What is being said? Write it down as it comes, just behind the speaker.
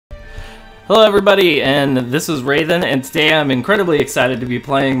Hello everybody, and this is Raidhyn, and today I'm incredibly excited to be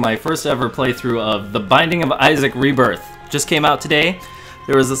playing my first ever playthrough of The Binding of Isaac Rebirth. Just came out today.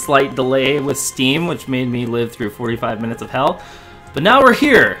 There was a slight delay with Steam, which made me live through 45 minutes of hell. But now we're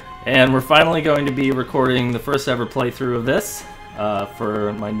here, and we're finally going to be recording the first ever playthrough of this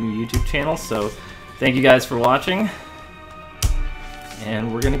for my new YouTube channel. So thank you guys for watching,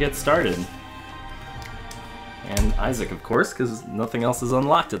 and we're gonna get started. And Isaac, of course, because nothing else is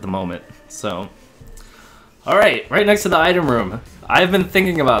unlocked at the moment. So, alright, right next to the item room. I've been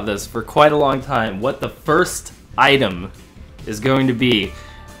thinking about this for quite a long time, what the first item is going to be.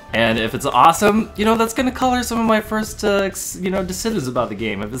 And if it's awesome, you know, that's going to color some of my first, decisions about the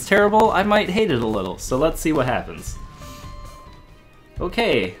game. If it's terrible, I might hate it a little. So let's see what happens.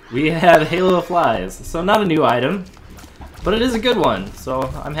 Okay, we have Halo of Flies. So not a new item, but it is a good one. So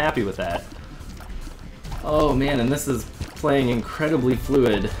I'm happy with that. Oh man, and this is playing incredibly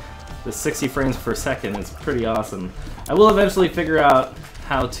fluid. The 60 frames per second is pretty awesome. I will eventually figure out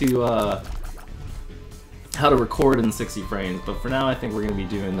how to record in 60 frames, but for now I think we're going to be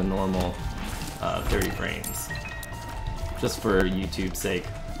doing the normal 30 frames. Just for YouTube's sake.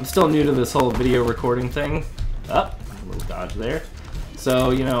 I'm still new to this whole video recording thing. Oh, a little dodge there.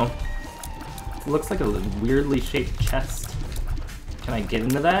 So, you know, it looks like a weirdly shaped chest. Can I get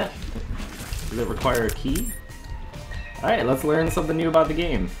into that? Does it require a key? Alright, let's learn something new about the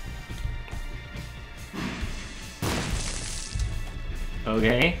game.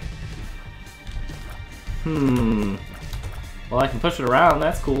 Okay. Well, I can push it around,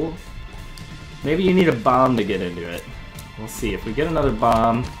 that's cool. Maybe you need a bomb to get into it. We'll see. If we get another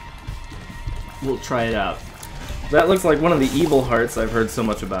bomb, we'll try it out. That looks like one of the evil hearts I've heard so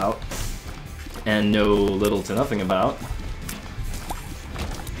much about, and know little to nothing about.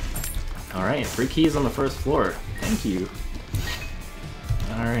 Alright, 3 keys on the first floor. Thank you.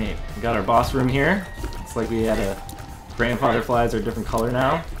 Alright, we got our boss room here. Looks like we had a grandfather flies are a different color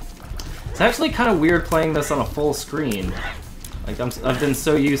now. It's actually kind of weird playing this on a full screen. Like, I've been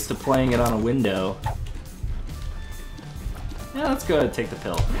so used to playing it on a window. Yeah, let's go ahead and take the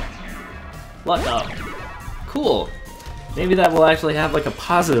pill. Luck up. Cool. Maybe that will actually have like a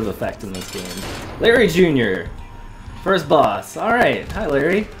positive effect in this game. Larry Jr. First boss. Alright. Hi,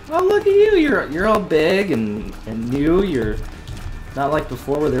 Larry. Oh, look at you. You're all big and new. You're not like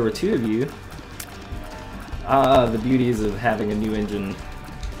before where there were 2 of you. Ah, the beauties of having a new engine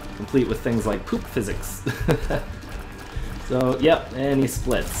complete with things like poop physics. So, yep, and he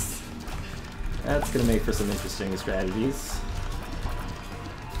splits. That's going to make for some interesting strategies.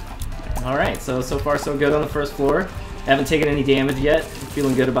 Alright, so far so good on the first floor. Haven't taken any damage yet.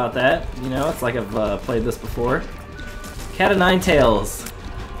 Feeling good about that. You know, it's like I've played this before. Cat of Nine Tails.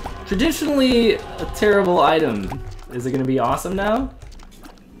 Traditionally a terrible item. Is it going to be awesome now?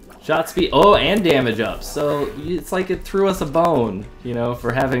 Shot speed. Oh, and damage up. So it's like it threw us a bone, you know,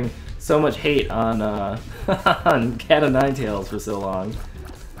 for having so much hate on, on Cat of Nine Tails for so long.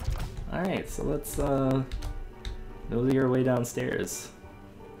 Alright, so let's nosy our way downstairs.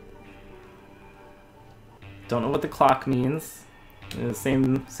 Don't know what the clock means.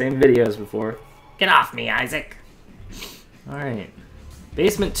 Same video as before. Get off me, Isaac! Alright.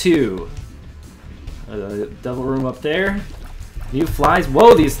 Basement 2. Devil room up there. New flies.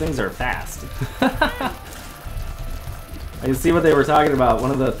 Whoa, these things are fast. I can see what they were talking about. One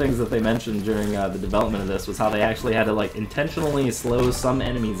of the things that they mentioned during the development of this was how they actually had to like intentionally slow some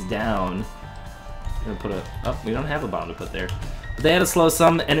enemies down. I'm gonna put a... Oh, we don't have a bomb to put there. But they had to slow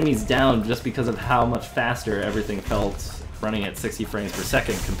some enemies down just because of how much faster everything felt running at 60 frames per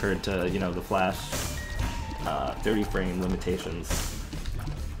second compared to, you know, the Flash 30 frame limitations.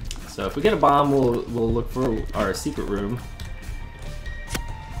 So if we get a bomb, we'll look for our secret room.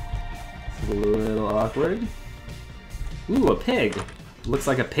 It's a little awkward. Ooh, a pig. Looks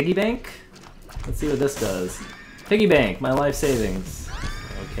like a piggy bank. Let's see what this does. Piggy bank, my life savings.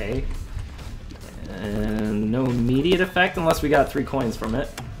 Okay. And no immediate effect unless we got 3 coins from it.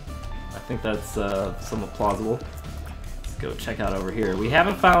 I think that's somewhat plausible. Let's go check out over here. We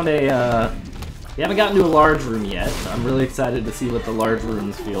haven't found a... we haven't gotten to a large room yet. I'm really excited to see what the large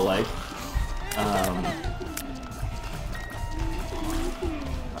rooms feel like.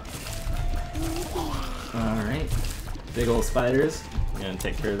 Alright. Big old spiders. I'm gonna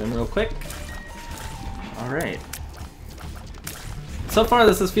take care of them real quick. Alright. So far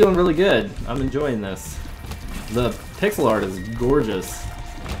this is feeling really good. I'm enjoying this. The pixel art is gorgeous.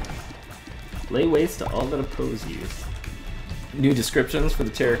 Lay waste to all that oppose you. New descriptions for the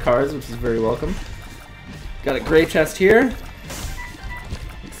tarot cards, which is very welcome. Got a gray chest here.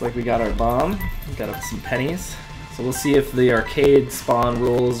 Looks like we got our bomb. We got some pennies. So we'll see if the arcade spawn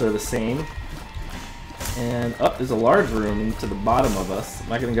rules are the same. And up, there's a large room to the bottom of us. I'm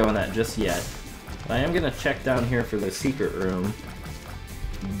not gonna go in that just yet. But I am gonna check down here for the secret room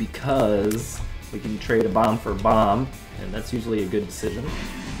because we can trade a bomb for a bomb, and that's usually a good decision.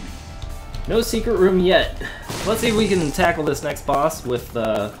 No secret room yet. Let's see if we can tackle this next boss with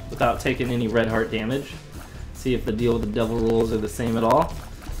without taking any red heart damage. See if the deal with the devil rules are the same at all.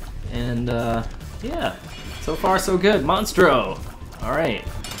 And yeah, so far so good. Monstro! Alright.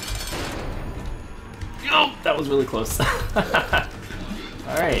 Oh, that was really close.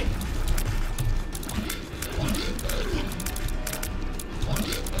 Alright.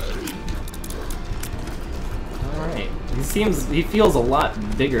 Alright. He feels a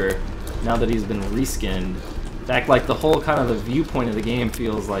lot bigger now that he's been reskinned. In fact, like the whole kind of the viewpoint of the game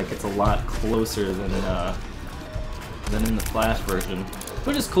feels like it's a lot closer than in the Flash version,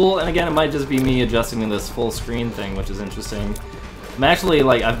 which is cool. And again, it might just be me adjusting to this full screen thing, which is interesting. I'm actually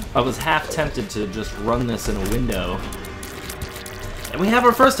like I was half tempted to just run this in a window. And we have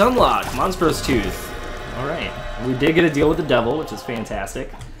our first unlock, Monstro's Tooth. All right, we did get a deal with the devil, which is fantastic.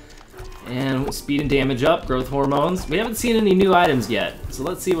 And speed and damage up, growth hormones. We haven't seen any new items yet, so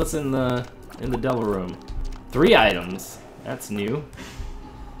let's see what's in the devil room. 3 items. That's new.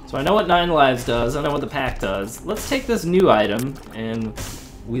 So I know what 9 lives does. I know what the pack does. Let's take this new item and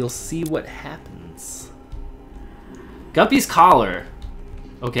we'll see what happens. Guppy's collar.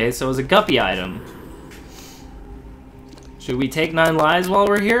 Okay, so it's a Guppy item. Should we take 9 lives while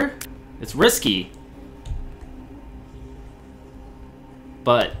we're here? It's risky.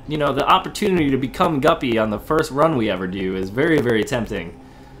 But, you know, the opportunity to become Guppy on the first run we ever do is very, very tempting.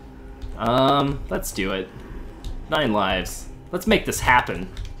 Let's do it. 9 lives. Let's make this happen.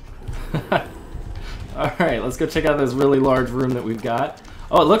 Alright, let's go check out this really large room that we've got.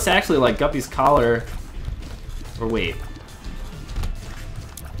 Oh, it looks actually like Guppy's collar. Or wait.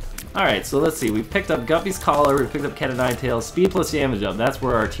 Alright, so let's see. We picked up Guppy's collar, we picked up Cat of Nine Tails. Speed plus damage up. That's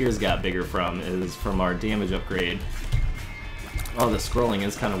where our tears got bigger from, is from our damage upgrade. Oh, the scrolling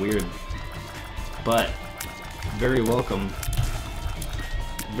is kind of weird. But very welcome.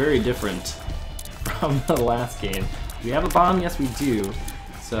 Very different from the last game. Do we have a bomb? Yes, we do.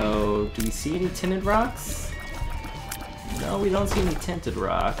 So, do we see any tinted rocks? No, we don't see any tinted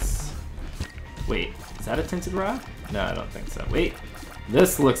rocks. Wait, is that a tinted rock? No, I don't think so. Wait,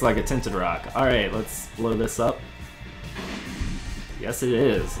 this looks like a tinted rock. Alright, let's blow this up. Yes, it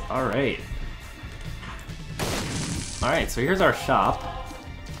is. Alright. Alright, so here's our shop.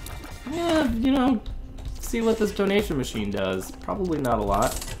 Yeah, you know, see what this donation machine does. Probably not a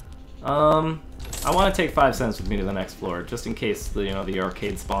lot. I want to take 5 cents with me to the next floor, just in case the the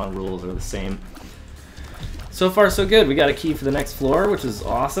arcade spawn rules are the same. So far, so good. We got a key for the next floor, which is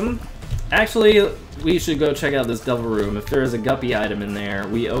awesome. Actually, we should go check out this devil room. If there is a Guppy item in there,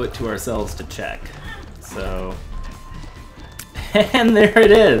 we owe it to ourselves to check. So, and there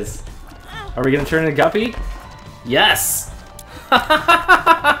it is. Are we gonna turn into Guppy? Yes!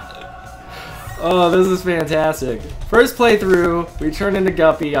 Oh, this is fantastic. First playthrough, we turn into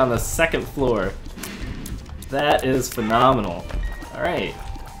Guppy on the 2nd floor. That is phenomenal. Alright.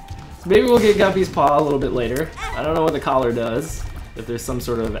 So maybe we'll get Guppy's paw a little bit later. I don't know what the collar does, if there's some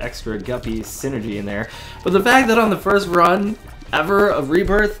sort of extra Guppy synergy in there. But the fact that on the first run ever of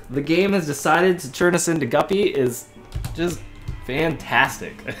Rebirth, the game has decided to turn us into Guppy is just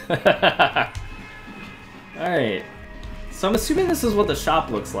fantastic. Alright, so I'm assuming this is what the shop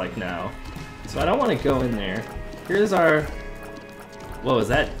looks like now. So I don't want to go in there. Here's our... Whoa, is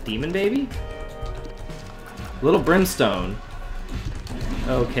that Demon Baby? Little Brimstone.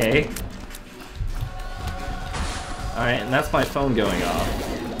 Okay. Alright, and that's my phone going off.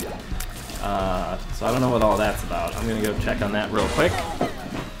 So I don't know what all that's about. I'm gonna go check on that real quick.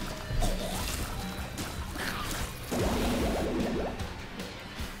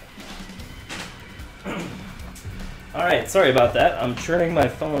 Alright, sorry about that. I'm turning my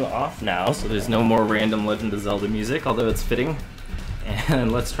phone off now, so there's no more random Legend of Zelda music, although it's fitting.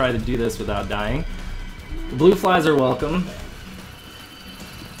 And let's try to do this without dying. The blue flies are welcome.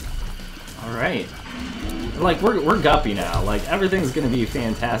 Alright. Like, we're Guppy now. Like, everything's gonna be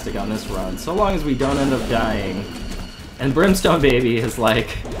fantastic on this run, so long as we don't end up dying. And Brimstone Baby is like...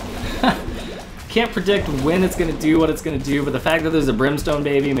 Can't predict when it's gonna do what it's gonna do, but the fact that there's a Brimstone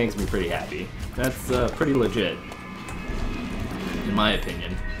Baby makes me pretty happy. That's pretty legit, in my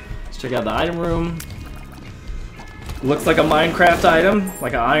opinion. Let's check out the item room. Looks like a Minecraft item,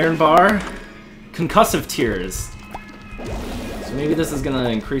 like an iron bar. Concussive tears. So maybe this is gonna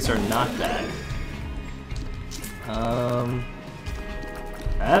increase our knockback.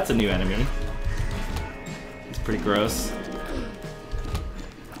 That's a new enemy. It's pretty gross.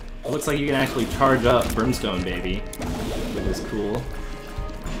 looks like you can actually charge up Brimstone Baby, which is cool.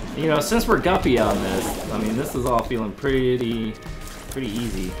 You know, since we're guppy on this, I mean, this is all feeling pretty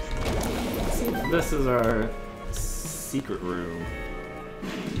easy. Let's see if this is our secret room.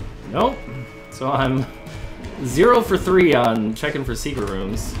 Nope. So I'm 0 for 3 on checking for secret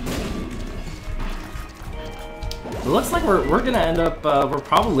rooms. It looks like we're gonna end up, we're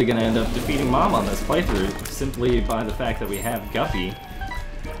probably gonna end up defeating Mom on this playthrough, simply by the fact that we have Guppy.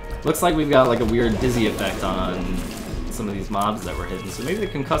 Looks like we've got like a weird dizzy effect on some of these mobs that we're hitting, so maybe the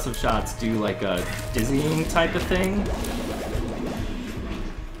concussive shots do like a dizzying type of thing.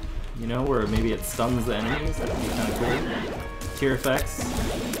 You know, where maybe it stuns the enemies, that would be kind of cool. Tear effects.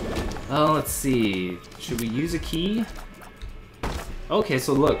 Oh, let's see, should we use a key? Okay,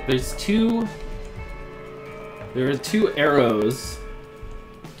 so look, there are 2 arrows.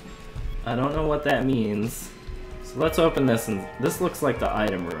 I don't know what that means. So let's open this, and this looks like the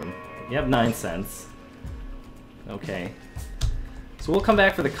item room. You have 9 cents. Okay. So we'll come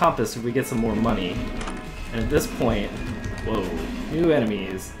back for the compass if we get some more money. And at this point, whoa, new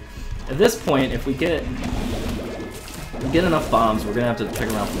enemies. At this point, if we get enough bombs, we're gonna have to check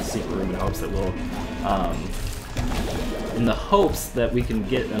around for the secret room in hopes that we can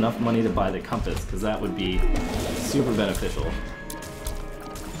get enough money to buy the compass, because that would be super beneficial.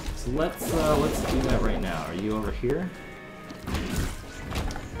 So let's do that right now. Are you over here?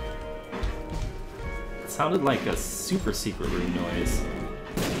 It sounded like a super secret room noise.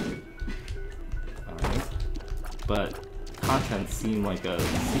 Alright. But contents seem like a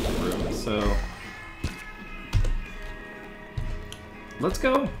secret room, so let's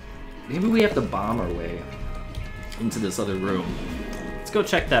go. Maybe we have to bomb our way into this other room. Let's go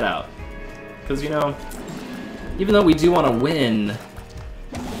check that out. Because, you know, even though we do want to win...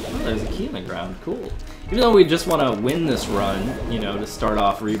 Oh, there's a key in the ground. Cool. Even though we just want to win this run, you know, to start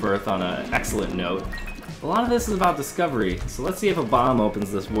off Rebirth on an excellent note, a lot of this is about discovery. So let's see if a bomb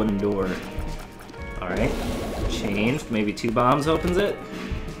opens this wooden door. Alright. Changed. Maybe 2 bombs opens it?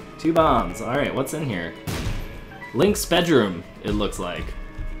 2 bombs. Alright, what's in here? Link's bedroom, it looks like.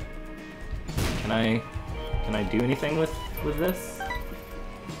 Can I do anything with this?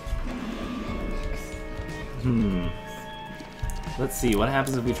 Let's see, what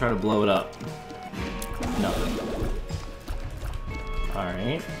happens if we try to blow it up? Nothing.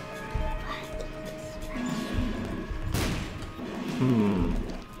 Alright.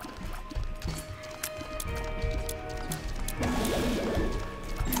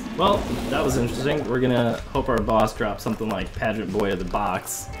 Well, that was interesting. We're gonna hope our boss drops something like Pageant Boy of the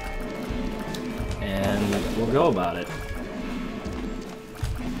Box. And we'll go about it.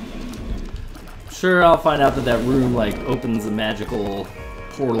 Sure, I'll find out that that room like opens a magical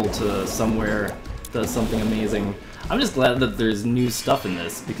portal to somewhere, does something amazing. I'm just glad that there's new stuff in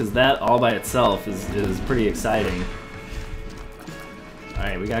this, because that all by itself is pretty exciting.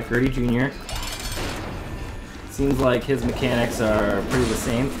 Alright, we got Gertie Jr. Seems like his mechanics are pretty the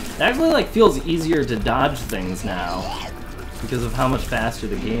same. It actually like feels easier to dodge things now because of how much faster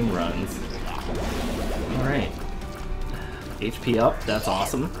the game runs. Alright. HP up, that's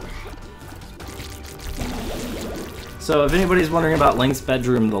awesome. So if anybody's wondering about Link's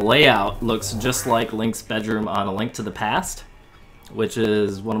bedroom, the layout looks just like Link's bedroom on A Link to the Past, which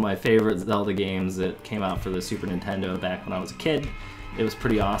is one of my favorite Zelda games that came out for the Super Nintendo back when I was a kid. It was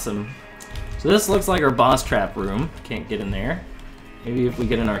pretty awesome. So this looks like our boss trap room. Can't get in there. Maybe if we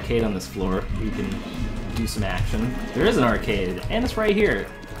get an arcade on this floor, we can do some action. There is an arcade, and it's right here.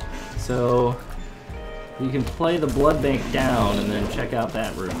 So you can play the blood bank down and then check out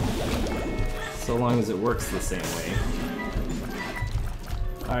that room. So long as it works the same way.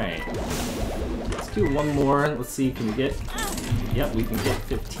 Alright. Let's do one more. Let's see, can we get... Yep, we can get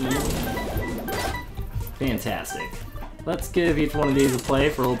 15. Fantastic. Let's give each one of these a play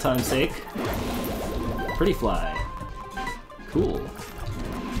for old time's sake. Pretty fly. Cool.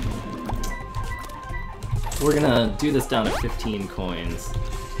 We're gonna do this down to 15 coins.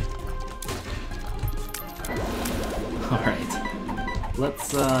 Alright.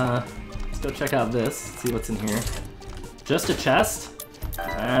 Let's go check out this, see what's in here. Just a chest?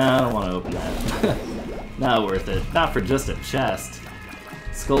 I don't want to open that. Not worth it. Not for just a chest.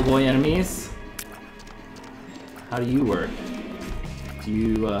 Skullboy enemies? How do you work? Do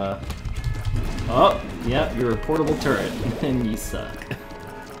you, Oh, yeah, you're a portable turret, and you suck.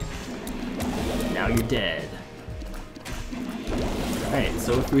 Now you're dead. Alright,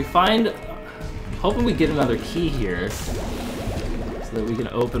 so if we find... Hoping we get another key here, so that we can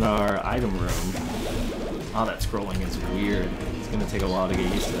open our item room. Oh, that scrolling is weird. It's gonna take a while to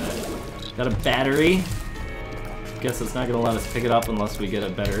get used to that. Got a battery. guess it's not gonna let us pick it up unless we get a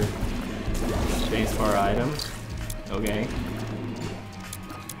better spacebar item. Okay.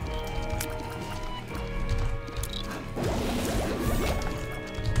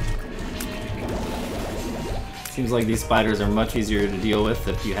 Seems like these spiders are much easier to deal with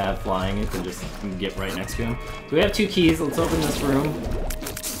if you have flying. You can just get right next to them. So we have 2 keys. Let's open this room.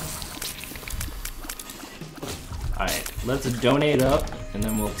 Alright, let's donate up, and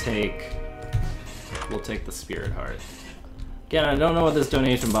then we'll take the spirit heart. Again, I don't know what this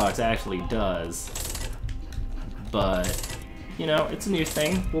donation box actually does, but, you know, it's a new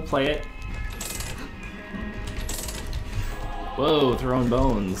thing. We'll play it. Whoa, throwing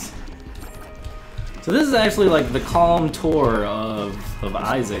bones. So this is actually like the calm tour of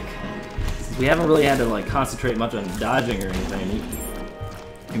Isaac. We haven't really had to like concentrate much on dodging or anything.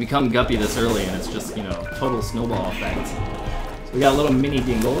 You become Guppy this early and it's just, you know, total snowball effect. So we got little mini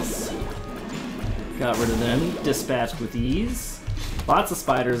dingles. Got rid of them, dispatched with ease. Lots of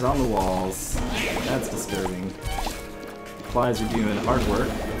spiders on the walls. That's disturbing. Flies are doing hard work.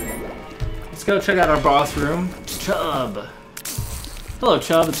 Let's go check out our boss room. Chub! Hello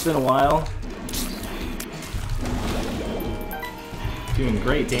Chub, it's been a while. Doing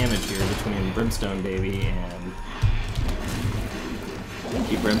great damage here between Brimstone Baby and...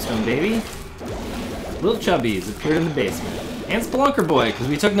 Thank you, Brimstone Baby. Little Chubbies appeared in the basement. And Spelunker Boy, because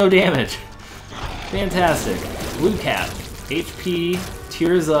we took no damage. Fantastic. Blue Cap. HP,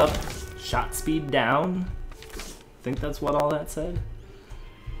 tears up, shot speed down. I think that's what all that said.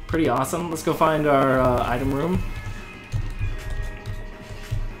 Pretty awesome. Let's go find our item room.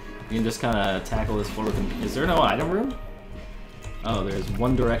 You can just kind of tackle this forward. Is there no item room? Oh, there's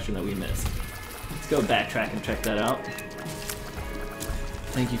one direction that we missed. Let's go backtrack and check that out.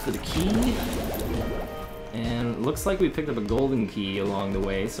 Thank you for the key. And it looks like we picked up a golden key along the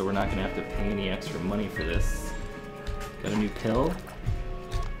way, so we're not going to have to pay any extra money for this. Got a new pill.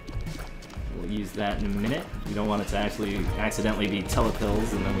 We'll use that in a minute. We don't want it to actually accidentally be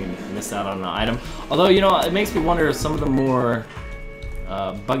telepills and then we miss out on an item. Although, you know, it makes me wonder if some of the more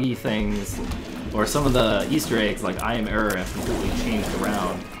buggy things or some of the Easter eggs, like I Am Error, have completely changed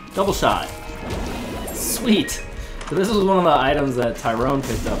around. Double shot. Sweet! So this was one of the items that Tyrone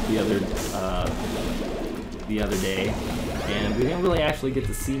picked up the other day, and we didn't really actually get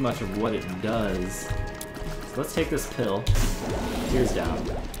to see much of what it does. So let's take this pill. Tears down.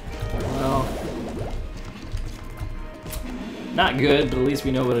 Well, not good, but at least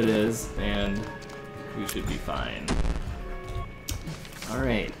we know what it is, and we should be fine.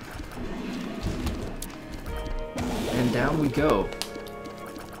 Alright. And down we go.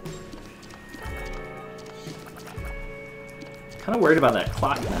 Kind of worried about that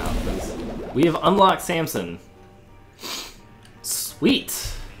clock now, because we have unlocked Samson.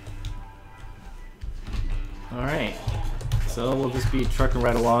 Sweet! Alright. So we'll just be trucking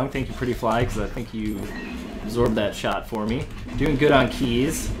right along. Thank you, Pretty Fly, because I think you absorbed that shot for me. Doing good on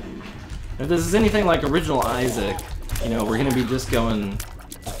keys. If this is anything like original Isaac, you know, we're going to be just going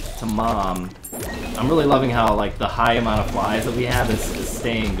to Mom. I'm really loving how, like, the high amount of flies that we have is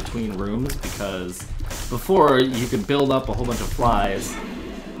staying between rooms, because before you could build up a whole bunch of flies.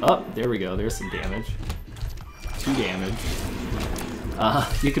 Oh, there we go. There's some damage. 2 damage.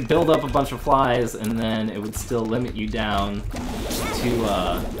 You could build up a bunch of flies, and then it would still limit you down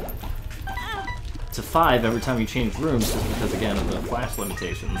to 5 every time you change rooms, just because, again, of the flash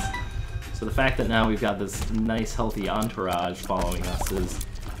limitations. So the fact that now we've got this nice, healthy entourage following us is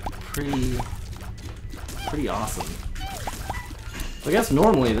pretty awesome. So I guess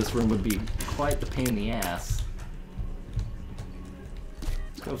normally this room would be quite the pain in the ass.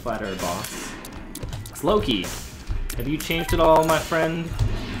 Let's go fight our boss. It's Loki. Have you changed at all, my friend?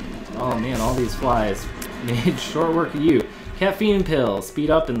 Oh man, all these flies made short work of you. Caffeine pill,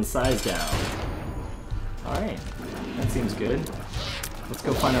 speed up and size down. Alright, that seems good. Let's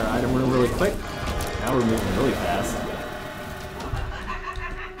go find our item room really quick. Now we're moving really fast.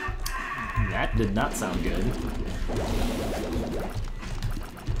 That did not sound good.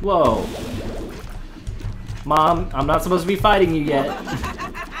 Whoa. Mom, I'm not supposed to be fighting you yet.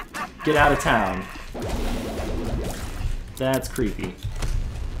 Get out of town. That's creepy.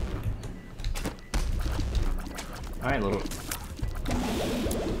 Alright, little...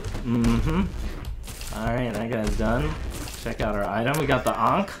 Mm-hmm. Alright, that guy's done. Check out our item. We got the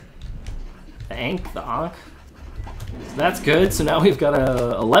Ankh. The Ankh, the Ankh. So that's good. So now we've got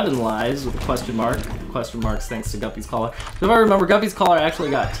 11 lives with a question mark. Question marks thanks to Guppy's Collar. So if I remember, Guppy's Collar actually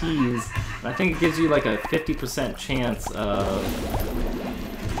got teased. And I think it gives you like a 50% chance of...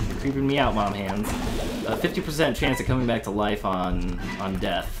 You're creeping me out, Mom Hands. A 50% chance of coming back to life on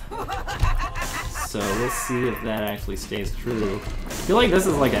death. so we'll see if that actually stays true. I feel like this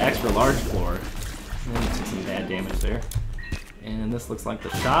is like an extra large floor. Took some bad damage there. And this looks like the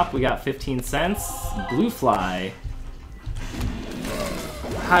shop. We got 15 cents. Blue fly.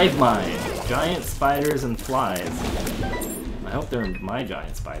 Hive mind. Giant spiders and flies. I hope they're my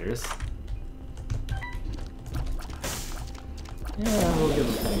giant spiders. Yeah, we'll give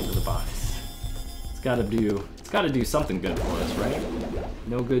a penny for the box. It's gotta do something good for us, right?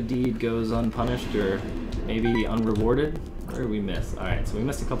 No good deed goes unpunished or maybe unrewarded. Where did we miss? Alright, so we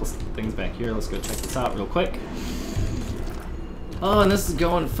missed a couple things back here. Let's go check this out real quick. Oh, and this is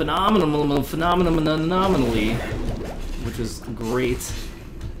going phenomenally, which is great.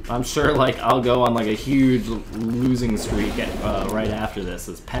 I'm sure like I'll go on like a huge losing streak right after this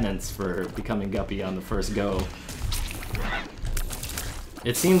as penance for becoming Guppy on the first go.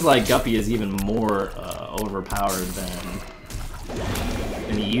 It seems like Guppy is even more overpowered than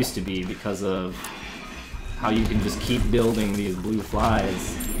he used to be because of how you can just keep building these blue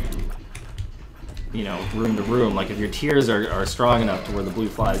flies, you know, room to room. Like if your tiers are strong enough to where the blue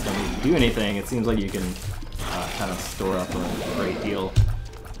flies don't need to do anything, it seems like you can kind of store up a great deal.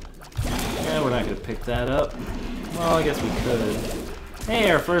 Yeah, we're not going to pick that up. Well, I guess we could.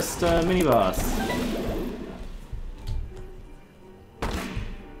 Hey, our first mini-boss.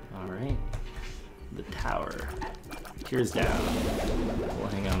 Alright. The tower. Tears down. We'll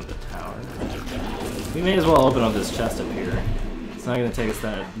hang on to the tower. We may as well open up this chest up here. It's not going to take us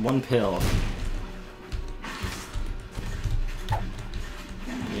that one pill.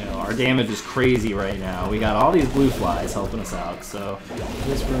 You know, our damage is crazy right now. We got all these blue flies helping us out, so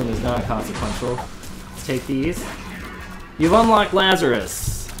this room is not consequential. Let's take these. You've unlocked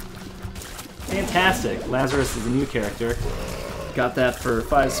Lazarus. Fantastic. Lazarus is a new character. Got that for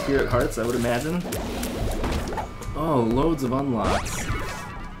 5 spirit hearts, I would imagine. Oh, loads of unlocks.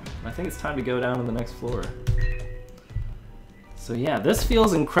 I think it's time to go down to the next floor. So yeah, this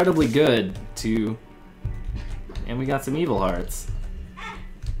feels incredibly good to... And we got some evil hearts.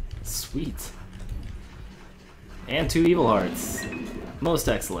 Sweet. And 2 evil hearts. Most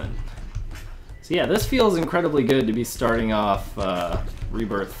excellent. So yeah, this feels incredibly good to be starting off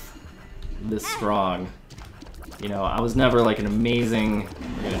Rebirth this strong. You know, I was never like an amazing...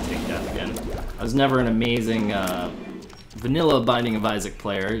 We're gonna take death again. I was never an amazing vanilla Binding of Isaac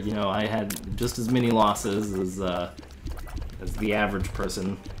player. You know, I had just as many losses as the average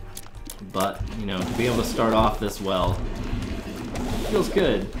person. But, you know, to be able to start off this well feels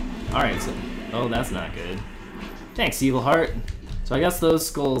good. Alright, so... Oh, that's not good. Thanks, Evil Heart. So I guess those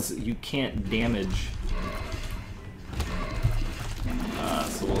skulls you can't damage.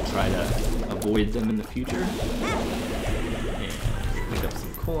 So we'll try to avoid them in the future. And pick up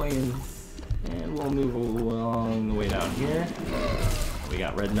some coins. And we'll move along the way down here. We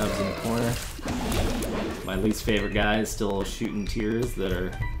got red nubs in the corner. My least favorite guy is still shooting tiers that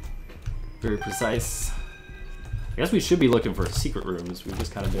are very precise. I guess we should be looking for secret rooms. We've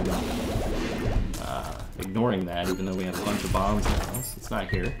just kind of been ignoring that, even though we have a bunch of bombs now, so it's not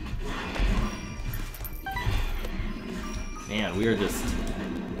here. Man, we are just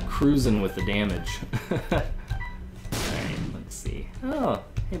cruising with the damage. Alright, let's see. Oh,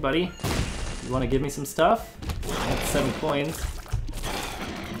 hey buddy. You want to give me some stuff? I have 7 coins.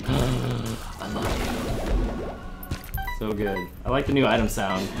 I love it. So good. I like the new item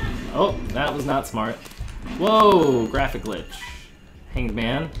sound. Oh, that was not smart. Whoa, graphic glitch. Hanged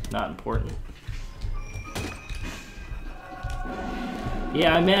man, not important.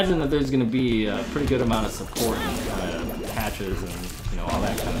 Yeah, I imagine that there's going to be a pretty good amount of support and kind of patches and, you know, all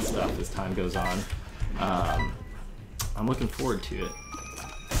that kind of stuff as time goes on. I'm looking forward to it.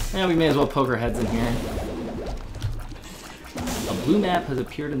 Yeah, we may as well poke our heads in here. A blue map has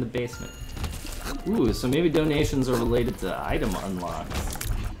appeared in the basement. Ooh, so maybe donations are related to item unlocks.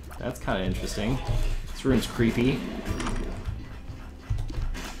 That's kind of interesting. This room's creepy.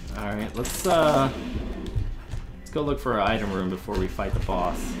 Alright, let's go look for our item room before we fight the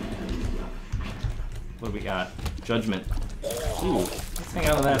boss. What do we got? Judgment. Ooh, let's hang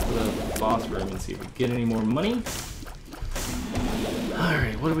out with that for the boss room and see if we get any more money.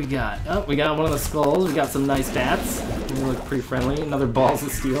 Alright, what do we got? Oh, we got one of the skulls. We got some nice stats. They look pretty friendly. Another balls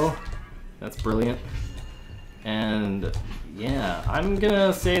of steel. That's brilliant. And yeah, I'm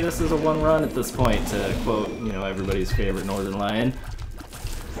gonna say this is a 1-run at this point, to quote, you know, everybody's favorite Northern Lion.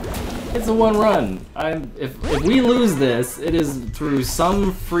 It's a 1-run. If we lose this, it is through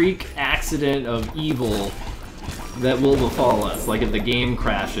some freak accident of evil that will befall us. Like if the game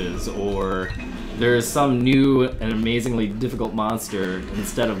crashes, or there's some new and amazingly difficult monster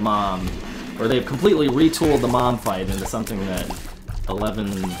instead of Mom, or they've completely retooled the Mom fight into something that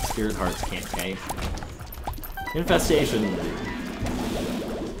 11 spirit hearts can't pay. Infestation.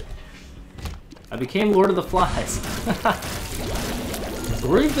 I became Lord of the Flies. So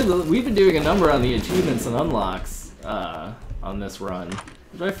we've been doing a number on the achievements and unlocks on this run,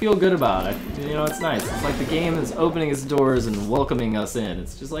 which I feel good about. You know, it's nice. It's like the game is opening its doors and welcoming us in.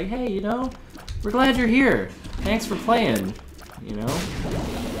 It's just like, hey, you know, we're glad you're here. Thanks for playing. You know.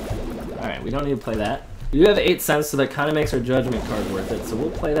 All right, we don't need to play that. We do have 8 cents, so that kind of makes our judgment card worth it. So we'll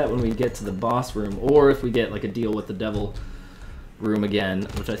play that when we get to the boss room, or if we get like a deal with the devil room again,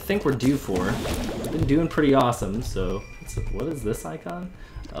 which I think we're due for. We've been doing pretty awesome. So what is this icon?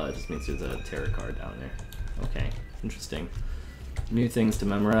 Oh, it just means there's a tarot card down there. Okay, interesting. New things to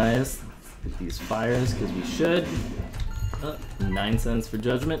memorize. Get these fires because we should. 9 cents for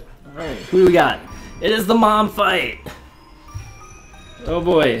judgment. All right, who do we got? It is the mom fight. Oh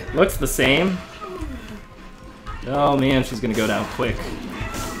boy, looks the same. Oh man, she's gonna go down quick.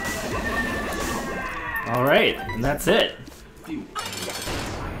 Alright, and that's it.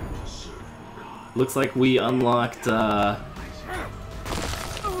 Looks like we unlocked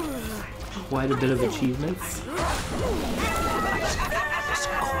quite a bit of achievements.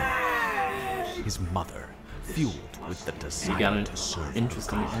 His mother, fueled with the desire we got an to serve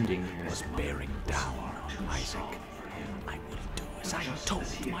interesting God, ending. was bearing down on Isaac. I will do as I am told,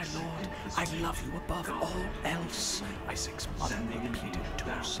 my lord. I love you above all else. Isaac's mother repeated to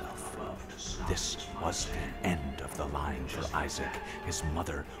herself. This was the end of the line for Isaac. His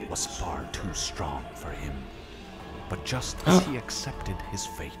mother was far too strong for him. But just as he accepted his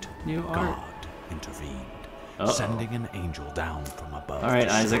fate, God intervened, sending an angel down from above. Alright,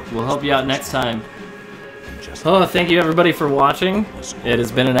 Isaac, we'll help you out next time. Oh, thank you everybody for watching. It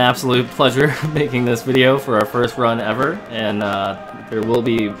has been an absolute pleasure making this video for our first run ever, and there will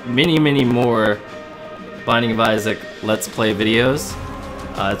be many more Binding of Isaac Let's Play videos.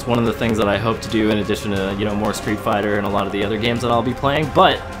 It's one of the things that I hope to do in addition to, you know, more Street Fighter and a lot of the other games that I'll be playing,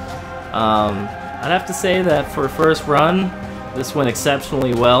 but I'd have to say that for first run, this went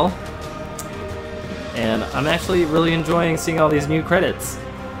exceptionally well, and I'm actually really enjoying seeing all these new credits.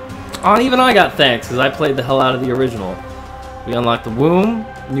 Oh, and even I got thanks, because I played the hell out of the original. We unlocked the womb,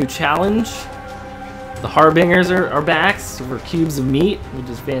 new challenge, the Harbingers are back for cubes of meat, which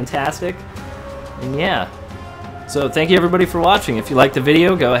is fantastic, and yeah. So thank you everybody for watching. If you liked the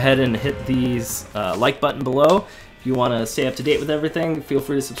video, go ahead and hit the like button below. If you want to stay up to date with everything, feel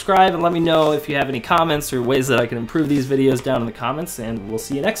free to subscribe, and let me know if you have any comments or ways that I can improve these videos down in the comments, and we'll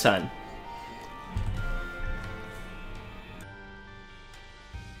see you next time.